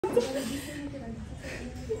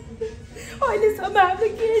अहिलेसम्म हामीले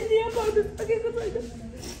केही न्याय पाउन सकेको छैन।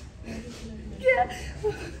 के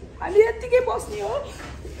हामी यत्तिकै बस्ने हो?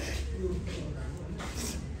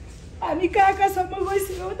 हामी कहाँसम्म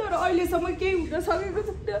गइसक्यौँ तर अहिलेसम्म केही हुन सकेको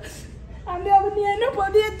छैन। हामीले अब न्याय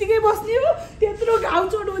नपाउने यत्तिकै बस्ने हो। त्यत्रो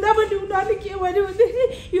घाउचोट हुँदा पनि उनीहरूले के भन्यो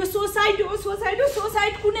भनेदेखि यो सुसाइड हो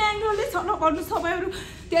सुसाइड कुनै एङ्गलले छ ल भन्नु तपाईँहरू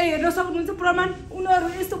त्यहाँ हेर्न सक्नुहुन्छ प्रमाण। उनीहरू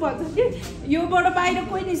यस्तो भन्छ कि योबाट बाहिर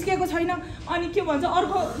कोही निस्केको छैन अनि के भन्छ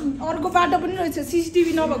अर्को बाटो पनि रहेछ CCTV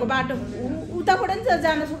नभएको बाटो उताबाट नि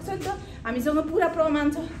जान सक्छ नि त। हामीसँग पुरा प्रमाण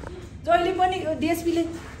छ। जहिले पनि DSPले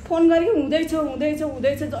फोन गरी हुँदैछ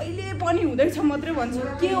जहिले पनि हुँदैछ मात्रै भन्छ।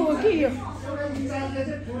 के हो कि यो?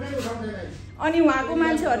 अनि उहाँको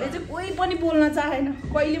मान्छेहरूले चाहिँ कोही पनि बोल्न चाहेन,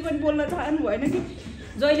 कहिले पनि बोल्न चाहनु भएन कि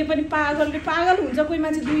जहिले पनि पागल हुन्छ कोही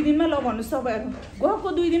मान्छे 2 दिनमा। ल भन्नुहोस् तपाईँहरू गएको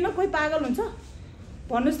 2 दिनमा कोही पागल हुन्छ?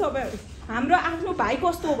 भन्नुहोस् तपाईँहरू। हाम्रो आफ्नो भाइ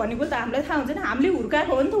कस्तो हो भनेको त हामीलाई थाहा हुन्छ नि। हामीले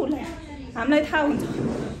हुर्काएको हो नि त उसलाई, हामीलाई थाहा हुन्छ।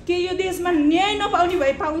 के यो देशमा न्याय नपाउने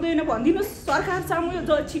भए पाउँदैन भनिदिनुहोस् सरकार सामु।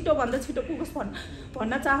 यो छिटोभन्दा छिटो पुगोस्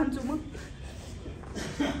भन्न चाहन्छु म।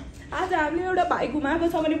 आज हामीले एउटा भाइ गुमाएको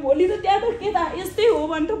छ भने भोलि त त्यहाँ त के त यस्तै हो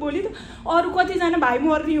भने त भोलि त अरू कतिजना भाइ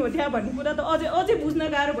मर्ने हो त्यहाँ भन्ने कुरा त अझै बुझ्न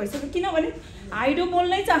गाह्रो भइसक्यो। किनभने हाइडो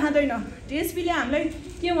बोल्नै चाहँदैन। DSPले हामीलाई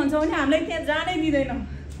के भन्छ भने हामीलाई त्यहाँ जानै दिँदैन,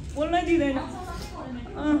 बोल्नै दिँदैन।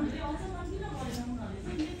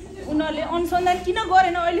 उनीहरूले अनुसन्धान किन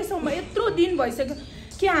गरेन अहिलेसम्म? यत्रो दिन भइसक्यो।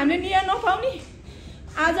 के हामीले न्याय नपाउने?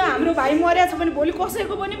 आज हाम्रो भाइ मर्या छ भने भोलि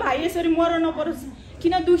कसैको पनि भाइ यसरी मर नपरोस्।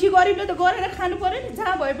 किन दुखी गरिबले त गरेर खानु पर्यो नि।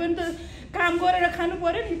 जहाँ भए पनि त काम गरेर खानु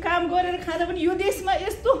पर्यो नि। काम गरेर खाँदा पनि यो देशमा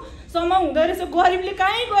यस्तो समय हुँदो रहेछ गरिबले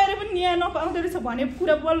कहीँ गएर पनि न्याय नपाउँदो रहेछ भन्ने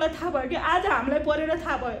कुरा बल्ल थाहा भयो कि आज हामीलाई परेर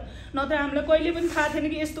थाहा भयो। नत्र हामीलाई कहिले पनि थाहा थिएन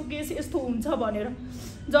कि यस्तो केस यस्तो हुन्छ भनेर।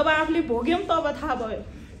 जब आफूले भोग्यौँ तब थाहा भयो।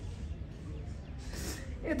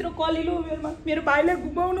 यत्रो कलिलो उमेरमा मेरो भाइलाई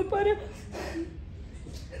गुमाउनु पर्यो।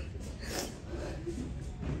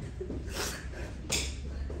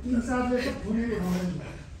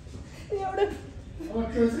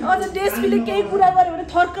 अझ DSPले केही कुरा गर्यो भने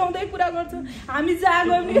थर्काउँदै कुरा गर्छ। हामी जहाँ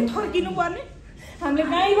गयौँ नि थर्किनु पर्ने। हामीले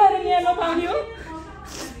कहीँ गएर न्याय नपाउने हो।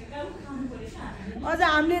 अझ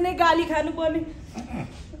हामीले नै गाली खानुपर्ने।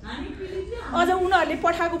 अझ उनीहरूले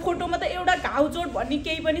पठाएको फोटोमा त एउटा घाउचोट भन्ने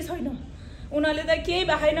केही पनि छैन। उनीहरूले त केही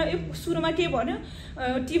भएन। सुरुमा के भन्यो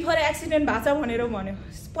टिफर एक्सिडेन्ट भएको छ भनेर भन्यो।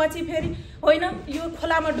 पछि फेरि होइन यो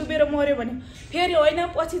खोलामा डुबेर मऱ्यो भन्यो। फेरि होइन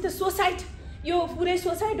पछि त सुसाइड, यो पुरै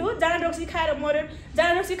सुसाइड हो। जाँड रक्सी खाएर मऱ्यो।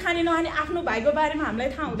 जाँड रक्सी खाने नखाने आफ्नो भाइको बारेमा हामीलाई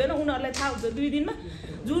थाहा हुँदैन, उनीहरूलाई थाहा हुन्छ 2 दिनमा।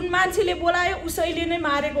 जुन मान्छेले बोलायो उसैले नै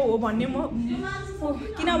मारेको हो भन्ने म।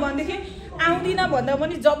 किनभनेदेखि आउँदिनँ भन्दा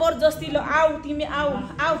पनि जबरजस्ती ल आऊ तिमी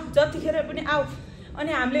आऊ जतिखेर पनि आऊ।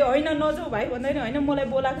 अनि हामीले होइन नजाऊ भाइ भन्दैन, होइन मलाई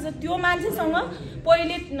बोलाएको छ। त्यो मान्छेसँग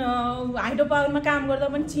पहिले हाइड्रो पावरमा काम गर्दा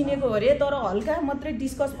पनि चिनेको अरे तर हल्का मात्रै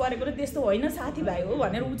डिस्कस परेको र त्यस्तो होइन साथीभाइ हो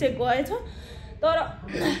भनेर ऊ चाहिँ गएछ। तर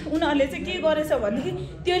उनीहरूले चाहिँ के गरेछ भनेदेखि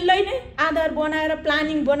त्यसलाई नै आधार बनाएर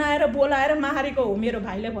प्लानिङ बनाएर बोलाएर मारेको हो मेरो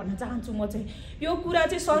भाइलाई भन्न चाहन्छु म चाहिँ। यो कुरा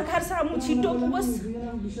चाहिँ सरकार सामु छिटो पुगोस्।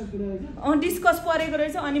 डिस्कस परेको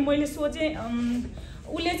रहेछ। अनि मैले सोचेँ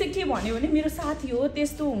उसले चाहिँ के भन्यो भने मेरो साथी हो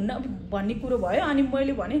त्यस्तो हुन्न भन्ने कुरो भयो। अनि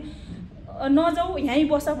मैले भने नजाऊ यहीँ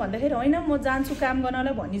बस भन्दाखेरि होइन म जान्छु काम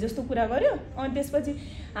गर्नलाई भन्ने जस्तो कुरा गर्यो। अनि त्यसपछि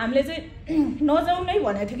हामीले चाहिँ नजाऊ नै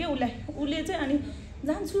भनेको थियो कि उसलाई। उसले चाहिँ अनि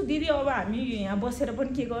जान्छु दिदी अब हामी यहाँ बसेर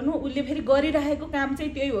पनि के गर्नु। उसले फेरि गरिरहेको काम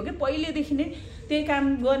चाहिँ त्यही हो कि पहिलेदेखि नै त्यही काम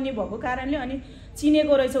गर्ने भएको कारणले अनि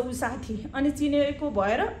चिनेको रहेछ ऊ साथी। अनि चिनेको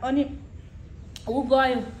भएर अनि ऊ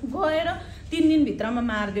गएर 3 दिनभित्रमा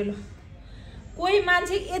मारिदियो। ल कोही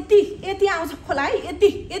मान्छे यति आउँछ खोला है,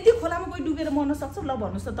 यति खोलामा कोही डुबेर मर्न सक्छ? ल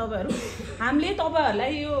भन्नुहोस् त तपाईँहरू। हामीले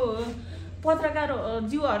तपाईँहरूलाई यो पत्रकार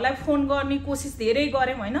ज्यूहरूलाई फोन गर्ने कोसिस धेरै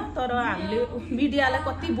गऱ्यौँ होइन। तर हामीले मिडियालाई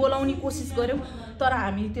कति बोलाउने कोसिस गऱ्यौँ तर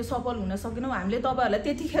हामी त्यो सफल हुन सकेनौँ। हामीले तपाईँहरूलाई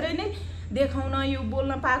त्यतिखेरै नै देखाउन यो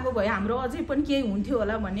बोल्न पाएको भए हाम्रो अझै पनि केही हुन्थ्यो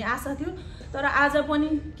होला भन्ने आशा थियो। तर आज पनि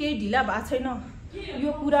केही ढिला भएको छैन।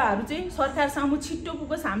 यो कुराहरू चाहिँ सरकार सामु छिट्टो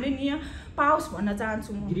पुगोस्, हामीले न्याय पाओस् भन्न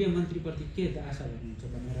चाहन्छु म। गृहमन्त्रीप्रति के आशा गर्नुहुन्छ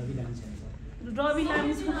भने रवि लामिछाने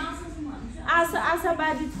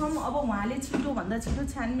आशावादी छौँ। अब उहाँले छिटोभन्दा छिटो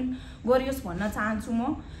छानबिन गरियोस् भन्न चाहन्छु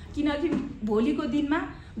म। किनकि भोलिको दिनमा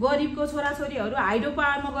गरिबको छोराछोरीहरू हाइड्रो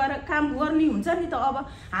पावरमा गएर काम गर्ने हुन्छ नि त। अब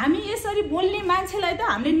हामी यसरी बोल्ने मान्छेलाई त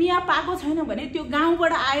हामीले न्याय पाएको छैन भने त्यो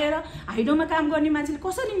गाउँबाट आएर हाइड्रोमा काम गर्ने मान्छेले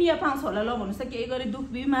कसरी न्याय पाउँछ होला? ल भन्नुहोस् त। केही गरी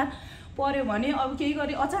दुख बिमार पर्यो भने अब केही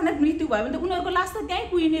गरी अचानक मृत्यु भयो भने त उनीहरूको लास त त्यहीँ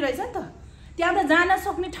कुहिने रहेछ नि त। त्यहाँ त जान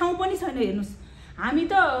सक्ने ठाउँ पनि छैन। हेर्नुहोस् हामी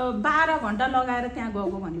त 12 घन्टा लगाएर त्यहाँ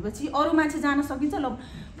गएको भनेपछि अरू मान्छे जान सकिन्छ? ल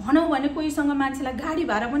भनौँ भने कोहीसँग मान्छेलाई गाडी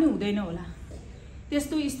भाडा पनि हुँदैन होला।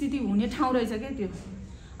 त्यस्तो स्थिति हुने ठाउँ रहेछ क्या त्यो।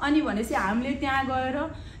 अनि भनेपछि हामीले त्यहाँ गएर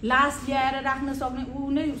लास ल्याएर राख्न सक्ने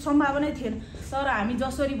नै सम्भावनै थिएन। तर हामी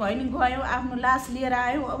जसरी भयो नि गयौँ, आफ्नो लास लिएर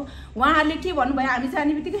आयौँ। अब उहाँहरूले के भन्नुभयो, हामी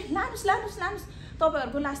जाने बित्तिकै लानुहोस् लानुहोस् लानुहोस्,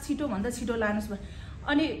 तपाईँहरूको लास छिटोभन्दा छिटो लानुहोस् भयो।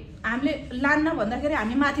 अनि हामीले लान्न भन्दाखेरि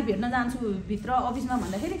हामी माथि भेट्न जान्छु भित्र अफिसमा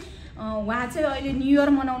भन्दाखेरि उहाँ चाहिँ अहिले न्यु इयर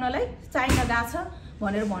मनाउनलाई चाइना गएको छ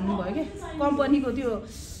भनेर भन्नुभयो कि। कम्पनीको त्यो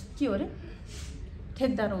के हो अरे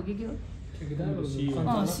ठेकदार हो कि के हो,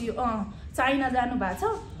 चाइना जानु भएको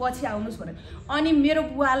छ, पछि आउनुहोस् भनेर। अनि मेरो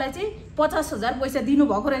बुवालाई चाहिँ 50,000 पैसा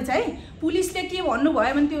दिनुभएको रहेछ है। पुलिसले के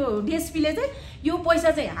भन्नुभयो भने त्यो डिएसपीले चाहिँ यो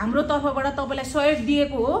पैसा चाहिँ हाम्रो तर्फबाट तपाईँलाई सहयोग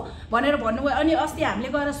दिएको हो भनेर भन्नुभयो। अनि अस्ति हामीले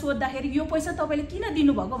गएर सोद्धाखेरि यो पैसा तपाईँले किन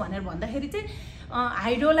दिनुभएको भनेर भन्दाखेरि चाहिँ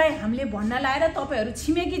हाइड्रोलाई हामीले भन्न लाएर तपाईँहरू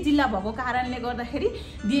छिमेकी जिल्ला भएको कारणले गर्दाखेरि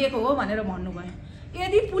दिएको हो भनेर भन्नुभयो।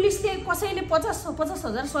 यदि पुलिसले कसैले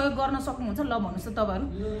 50,000 सहयोग गर्न सक्नुहुन्छ ल भन्नुहोस् त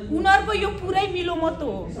तपाईँहरू। उनीहरूको यो पुरै मिलोमतो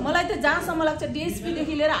हो। मलाई त जहाँसम्म लाग्छ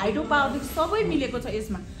डिएसपीदेखि लिएर हाइड्रो पावरदेखि सबै मिलेको छ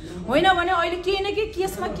यसमा। होइन भने अहिले केही न केही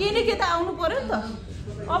केसमा केही न केही त आउनु पऱ्यो नि त।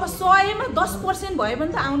 अब 100मा 10% भयो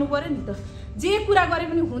भने त आउनु पऱ्यो नि त। जे कुरा गरे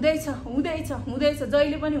पनि हुँदैछ हुँदैछ हुँदैछ,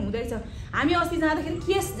 जहिले पनि हुँदैछ। हामी अस्ति जाँदाखेरि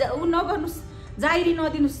केस नगर्नुहोस्, जाहिरी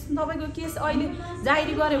नदिनुहोस्, तपाईँको केस अहिले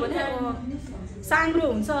जाहिरी गऱ्यो भने साङ्ग्रो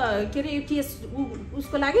हुन्छ के अरे केस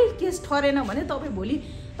उसको लागि केस ठरेन भने तपाईँ भोलि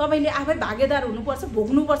तपाईँले आफै भागेदार हुनुपर्छ,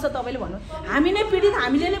 भोग्नुपर्छ तपाईँले भन्नु। हामी नै पीडित,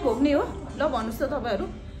 हामीले नै भोग्ने हो ल भन्नुहोस् त तपाईँहरू।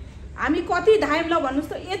 हामी कति धायौँ ल भन्नुहोस्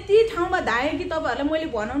त। यति ठाउँमा धाएँ कि तपाईँहरूलाई मैले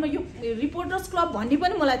भनौँ न, यो रिपोर्टर्स क्लब भन्ने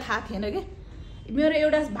पनि मलाई थाहा थिएन कि। मेरो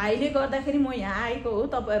एउटा भाइले गर्दाखेरि म यहाँ आएको हो।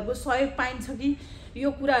 तपाईँहरूको सहयोग पाइन्छ कि यो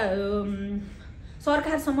कुरा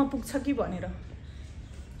सरकारसम्म पुग्छ कि भनेर।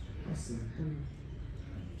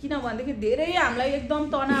 किनभनेदेखि धेरै हामीलाई एकदम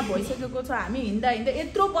तनाव भइसकेको छ। हामी हिँड्दा हिँड्दा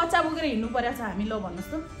यत्रो बच्चा बोकेर हिँड्नु परेको छ हामी ल भन्नुहोस्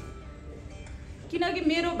त। किनकि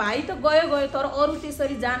मेरो भाइ त गयो तर अरू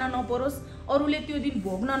त्यसरी जान नपरोस्, अरूले त्यो दिन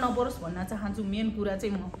भोग्न नपरोस् भन्न चाहन्छु। मेन कुरा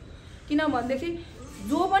चाहिँ म किनभनेदेखि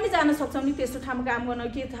जो पनि जान सक्छौँ नि त्यस्तो ठाउँमा काम गर्न,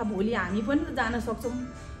 के थाहा भोलि हामी पनि त जान सक्छौँ।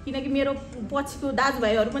 किनकि मेरो पछिको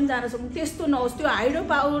दाजुभाइहरू पनि जान सक्छौँ। त्यस्तो नहोस्, त्यो हाइड्रो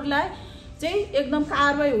पावरलाई चाहिँ एकदम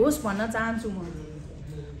कारवाही होस् भन्न चाहन्छु म।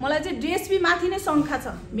 मलाई चाहिँ डिएसपी माथि नै शङ्का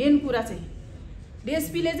छ। मेन कुरा चाहिँ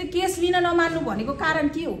डिएसपीले चाहिँ केस लिन नमान्नु भनेको कारण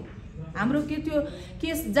के हो? हाम्रो के त्यो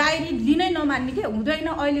केस जाहिरी लिनै नमान्ने के हुँदैन,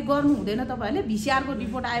 अहिले गर्नु हुँदैन। तपाईँहरूले भिसिआरको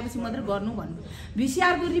रिपोर्ट आएपछि मात्रै गर्नु भन्नु।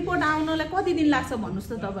 भिसिआरको रिपोर्ट आउनलाई कति दिन लाग्छ भन्नुहोस्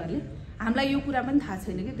त तपाईँहरूले। हामीलाई यो कुरा पनि थाहा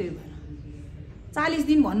छैन कि, त्यही भएर 40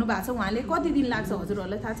 दिन भन्नुभएको छ उहाँले। कति दिन लाग्छ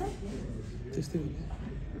हजुरहरूलाई थाहा छ? त्यस्तै हो।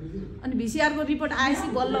 अनि भिसिआरको रिपोर्ट आएपछि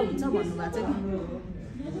बल्ल हुन्छ भन्नुभएको छ कि।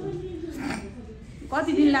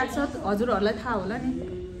 कति दिन लाग्छ हजुरहरूलाई थाहा होला नि।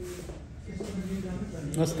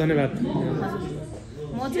 हस्, धन्यवाद।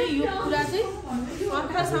 म चाहिँ यो कुरा चाहिँ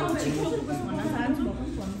सरकारसम्म छिटो पुगोस् भन्न चाहन्छु।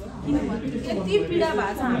 किनभने यति पीडा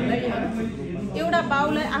भएको छ हामीलाई। एउटा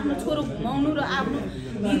बाउलाई आफ्नो छोरो घुमाउनु र आफ्नो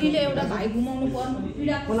दिदीले एउटा भाइ घुमाउनु पर्नु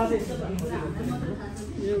पीडा।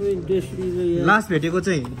 लास भेटेको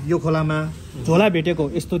चाहिँ यो खोलामा, झोला भेटेको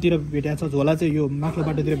यस्तोतिर भेटेको छ, झोला चाहिँ यो माथिल्लो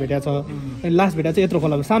बाटोतिर भेटेको छ। अनि लास भेटेको चाहिँ यत्रो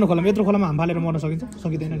खोलामा, सानो खोलामा, यत्रो खोलामा हाम फालेर मर्न सकिन्छ?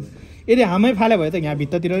 सकिँदैन नि। यदि हामै फाले भयो त यहाँ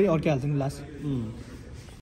भित्तातिर अड्किहाल्छ नि लास।